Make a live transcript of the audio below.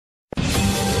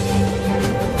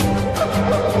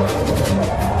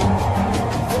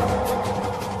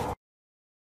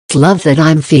love that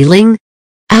I'm feeling?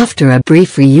 After a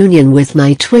brief reunion with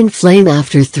my twin flame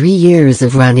after 3 years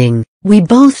of running, we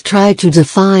both tried to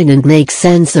define and make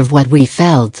sense of what we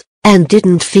felt, and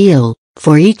didn't feel,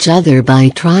 for each other by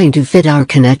trying to fit our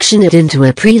connection into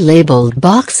a pre-labeled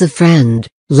box of friend,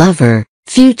 lover,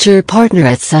 future partner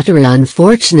etc.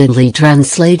 Unfortunately,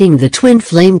 translating the twin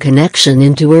flame connection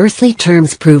into earthly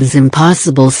terms proves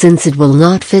impossible, since it will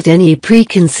not fit any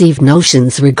preconceived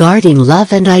notions regarding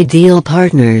love and ideal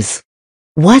partners.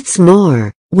 What's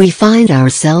more, we find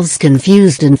ourselves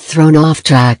confused and thrown off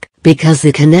track, because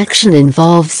the connection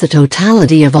involves the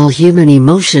totality of all human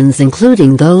emotions,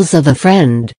 including those of a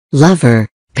friend, lover,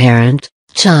 parent,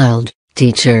 child,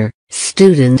 teacher,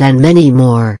 student and many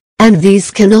more. And these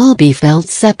can all be felt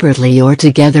separately or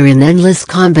together in endless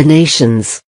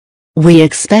combinations. We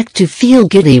expect to feel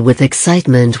giddy with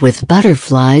excitement with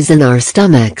butterflies in our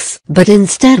stomachs, but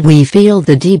instead we feel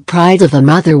the deep pride of a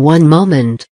mother one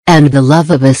moment, and the love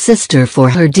of a sister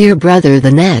for her dear brother the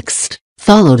next,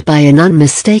 followed by an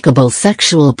unmistakable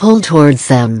sexual pull towards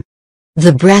them.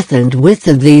 The breadth and width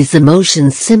of these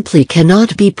emotions simply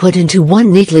cannot be put into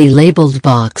one neatly labeled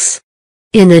box.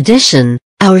 In addition,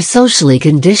 our socially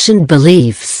conditioned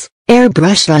beliefs,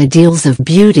 airbrushed ideals of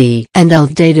beauty, and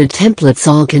outdated templates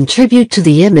all contribute to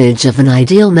the image of an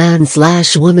ideal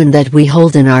man/woman that we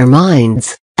hold in our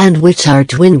minds, and which our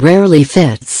twin rarely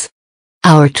fits.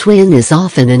 Our twin is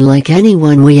often unlike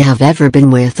anyone we have ever been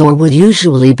with or would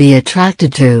usually be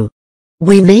attracted to.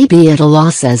 We may be at a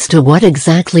loss as to what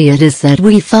exactly it is that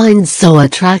we find so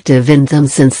attractive in them,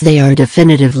 since they are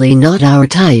definitively not our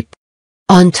type.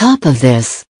 On top of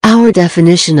this, our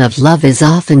definition of love is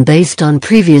often based on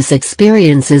previous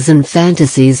experiences and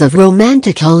fantasies of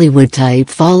romantic Hollywood-type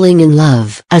falling in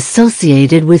love,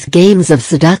 associated with games of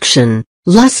seduction,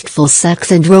 lustful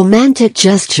sex and romantic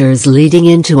gestures leading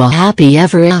into a happy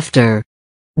ever after.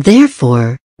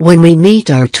 Therefore, when we meet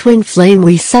our twin flame,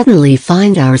 we suddenly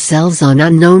find ourselves on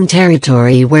unknown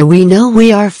territory where we know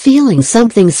we are feeling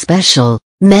something special,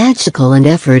 magical and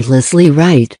effortlessly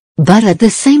right. But at the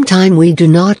same time we do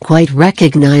not quite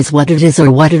recognize what it is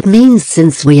or what it means,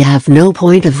 since we have no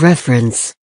point of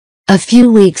reference. A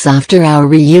few weeks after our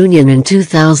reunion in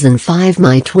 2005,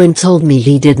 my twin told me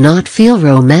he did not feel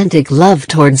romantic love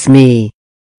towards me.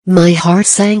 My heart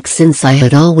sank, since I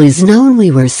had always known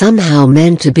we were somehow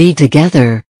meant to be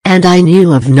together, and I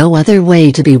knew of no other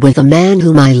way to be with a man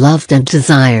whom I loved and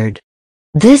desired.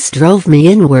 This drove me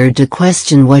inward to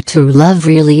question what true love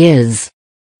really is.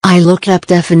 I looked up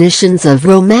definitions of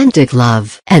romantic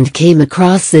love and came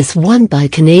across this one by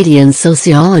Canadian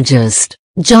sociologist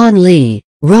John Lee.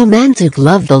 Romantic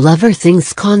love: the lover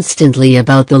thinks constantly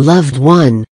about the loved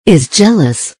one, is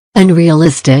jealous,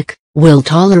 unrealistic, will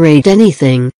tolerate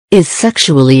anything, is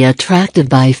sexually attracted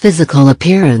by physical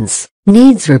appearance,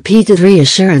 needs repeated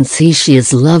reassurance she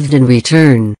is loved in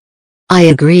return. I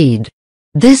agreed.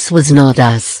 This was not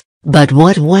us, but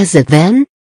what was it then?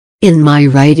 In my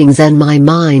writings and my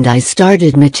mind I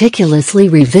started meticulously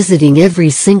revisiting every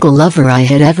single lover I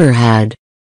had ever had.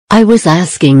 I was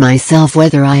asking myself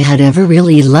whether I had ever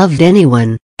really loved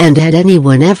anyone, and had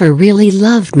anyone ever really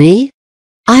loved me?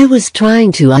 I was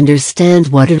trying to understand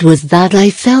what it was that I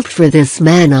felt for this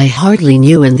man I hardly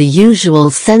knew in the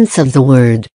usual sense of the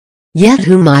word, yet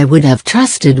whom I would have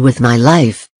trusted with my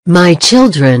life, my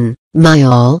children, my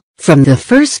all, from the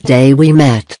first day we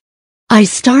met. I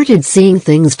started seeing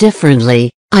things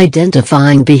differently,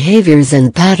 identifying behaviors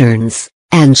and patterns,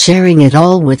 and sharing it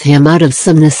all with him out of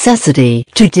some necessity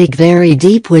to dig very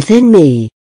deep within me.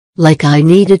 Like I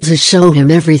needed to show him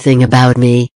everything about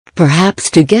me, perhaps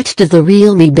to get to the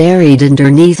real me buried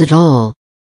underneath it all.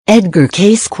 Edgar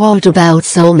Cayce quote about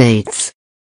soulmates.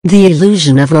 The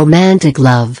illusion of romantic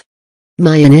love.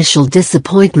 My initial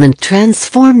disappointment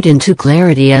transformed into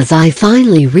clarity as I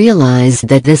finally realized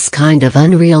that this kind of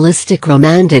unrealistic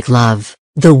romantic love,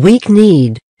 the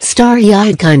weak-kneed,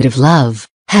 starry-eyed kind of love,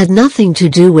 had nothing to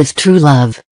do with true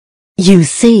love. You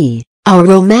see, our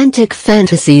romantic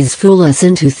fantasies fool us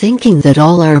into thinking that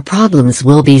all our problems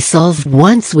will be solved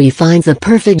once we find the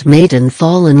perfect mate and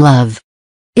fall in love.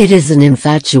 It is an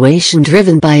infatuation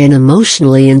driven by an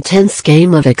emotionally intense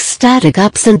game of ecstatic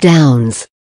ups and downs.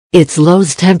 Its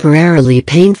lows temporarily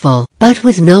painful, but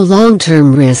with no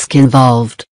long-term risk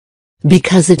involved.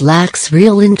 Because it lacks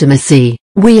real intimacy,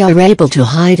 we are able to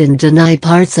hide and deny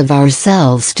parts of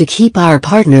ourselves to keep our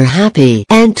partner happy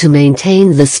and to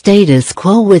maintain the status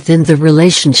quo within the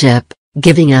relationship,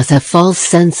 giving us a false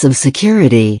sense of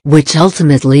security, which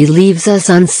ultimately leaves us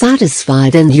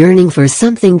unsatisfied and yearning for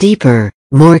something deeper,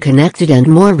 more connected and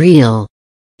more real.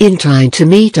 In trying to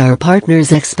meet our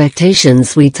partner's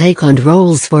expectations, we take on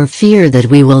roles for fear that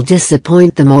we will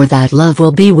disappoint them or that love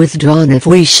will be withdrawn if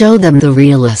we show them the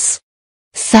real us.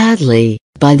 Sadly,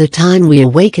 by the time we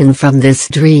awaken from this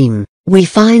dream, we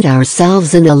find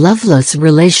ourselves in a loveless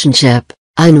relationship,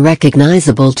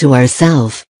 unrecognizable to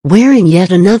ourselves, wearing yet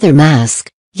another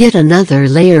mask, yet another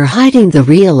layer hiding the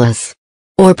real us.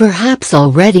 Or perhaps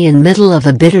already in middle of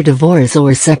a bitter divorce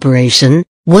or separation,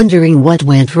 wondering what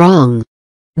went wrong.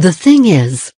 The thing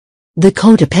is, the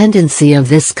codependency of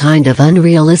this kind of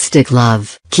unrealistic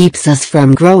love keeps us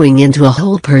from growing into a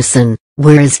whole person,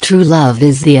 whereas true love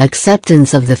is the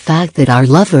acceptance of the fact that our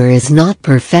lover is not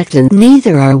perfect and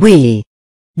neither are we.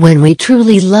 When we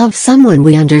truly love someone,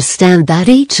 we understand that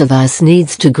each of us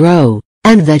needs to grow,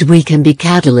 and that we can be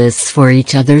catalysts for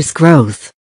each other's growth.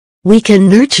 We can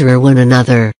nurture one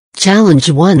another,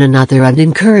 challenge one another and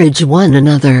encourage one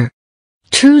another.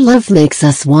 True love makes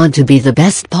us want to be the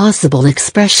best possible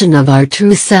expression of our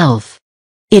true self.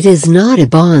 It is not a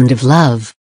bond of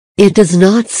love. It does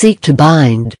not seek to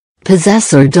bind,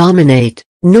 possess or dominate,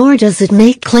 nor does it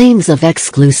make claims of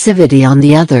exclusivity on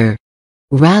the other.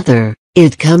 Rather,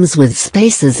 it comes with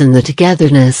spaces in the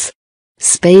togetherness.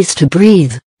 Space to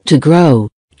breathe, to grow,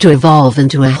 to evolve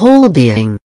into a whole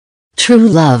being. True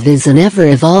love is an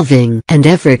ever-evolving and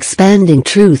ever-expanding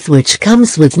truth which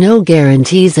comes with no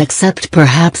guarantees except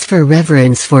perhaps for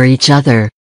reverence for each other.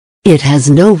 It has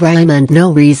no rhyme and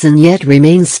no reason, yet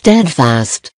remains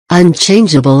steadfast,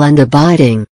 unchangeable and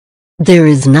abiding. There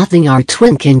is nothing our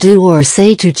twin can do or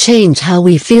say to change how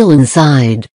we feel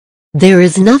inside. There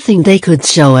is nothing they could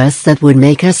show us that would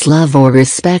make us love or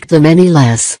respect them any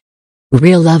less.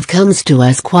 Real love comes to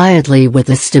us quietly with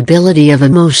the stability of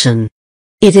emotion.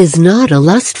 It is not a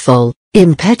lustful,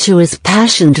 impetuous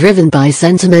passion driven by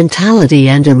sentimentality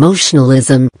and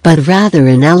emotionalism, but rather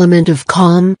an element of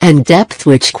calm and depth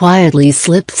which quietly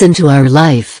slips into our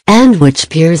life and which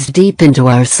peers deep into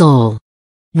our soul.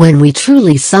 When we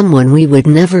truly someone, we would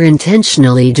never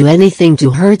intentionally do anything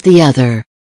to hurt the other.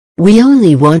 We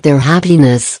only want their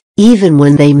happiness, even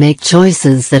when they make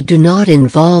choices that do not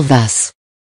involve us.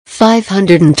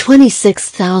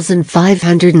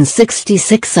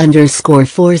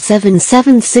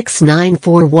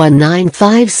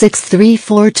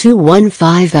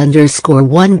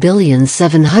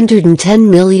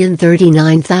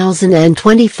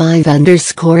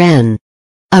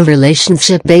 A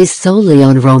relationship based solely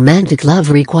on romantic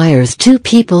love requires two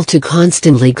people to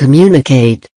constantly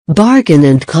communicate, bargain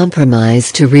and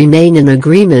compromise to remain in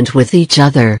agreement with each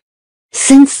other.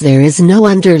 Since there is no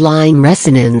underlying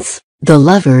resonance, the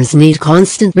lovers need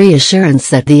constant reassurance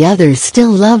that the other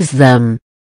still loves them.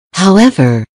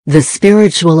 However, the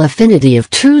spiritual affinity of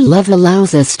true love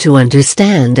allows us to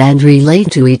understand and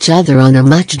relate to each other on a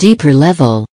much deeper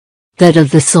level, that of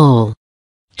the soul.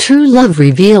 True love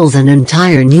reveals an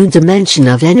entire new dimension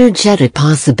of energetic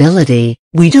possibility.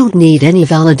 We don't need any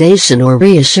validation or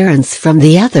reassurance from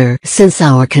the other since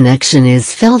our connection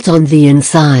is felt on the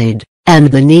inside.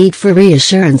 And the need for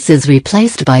reassurance is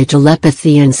replaced by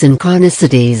telepathy and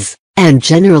synchronicities, and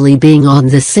generally being on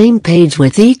the same page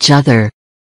with each other.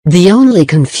 The only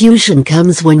confusion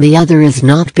comes when the other is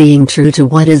not being true to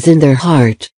what is in their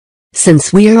heart.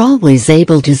 Since we are always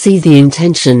able to see the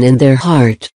intention in their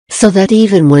heart, so that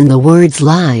even when the words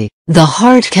lie, the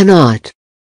heart cannot.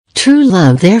 True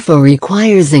love therefore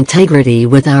requires integrity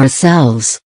with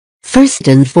ourselves. First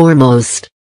and foremost,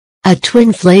 a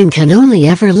twin flame can only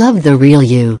ever love the real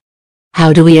you.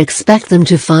 How do we expect them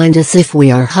to find us if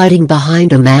we are hiding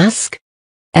behind a mask?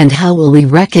 And how will we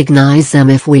recognize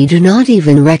them if we do not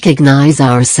even recognize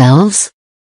ourselves?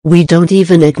 We don't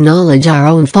even acknowledge our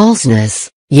own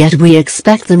falseness, yet we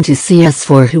expect them to see us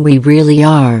for who we really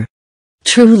are.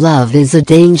 True love is a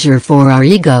danger for our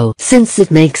ego since it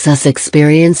makes us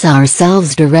experience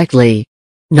ourselves directly.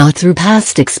 Not through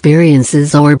past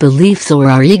experiences or beliefs or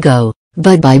our ego,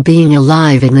 but by being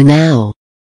alive in the now.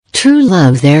 True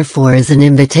love therefore is an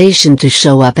invitation to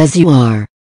show up as you are.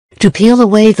 To peel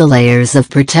away the layers of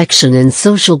protection and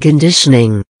social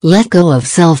conditioning, let go of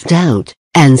self-doubt,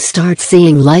 and start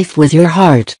seeing life with your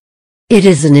heart. It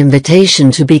is an invitation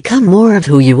to become more of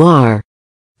who you are.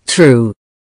 True.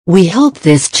 We hope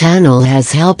this channel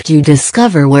has helped you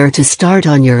discover where to start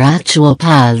on your actual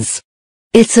paths.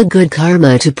 It's a good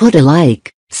karma to put a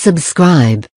like,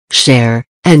 subscribe, share,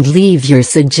 and leave your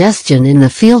suggestion in the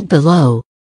field below.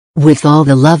 With all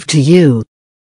the love to you.